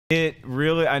It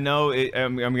really, I know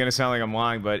I'm going to sound like I'm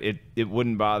lying, but it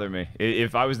wouldn't bother me.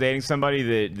 If I was dating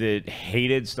somebody that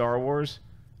hated Star Wars,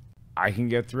 I can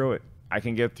get through it. I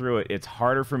can get through it. It's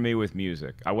harder for me with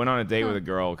music. I went on a date with a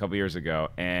girl a couple years ago,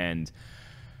 and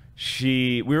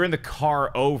we were in the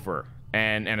car over,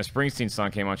 and a Springsteen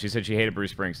song came on. She said she hated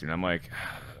Bruce Springsteen. I'm like,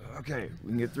 okay, we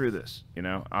can get through this, you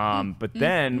know? But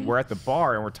then we're at the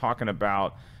bar, and we're talking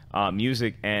about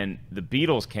music, and the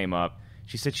Beatles came up.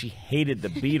 She said she hated the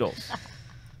Beatles.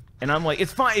 And I'm like,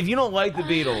 it's fine. If you don't like the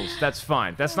Beatles, that's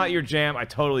fine. That's not your jam. I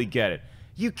totally get it.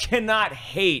 You cannot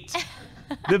hate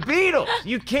the Beatles.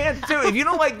 You can't do it. If you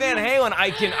don't like Van Halen,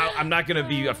 I'm not going to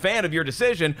be a fan of your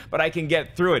decision, but I can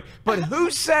get through it. But who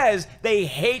says they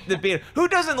hate the Beatles? Who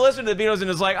doesn't listen to the Beatles and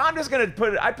is like, I'm just going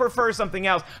to I prefer something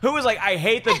else? Who is like, I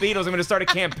hate the Beatles. I'm going to start a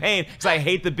campaign because I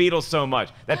hate the Beatles so much.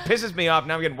 That pisses me off.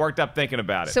 Now I'm getting worked up thinking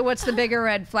about it. So what's the bigger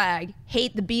red flag?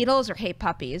 Hate the Beatles or hate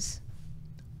puppies?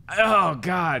 Oh,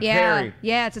 God, Perry.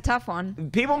 Yeah, it's a tough one.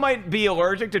 People might be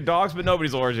allergic to dogs, but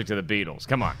nobody's allergic to the Beatles.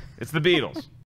 Come on. It's the Beatles.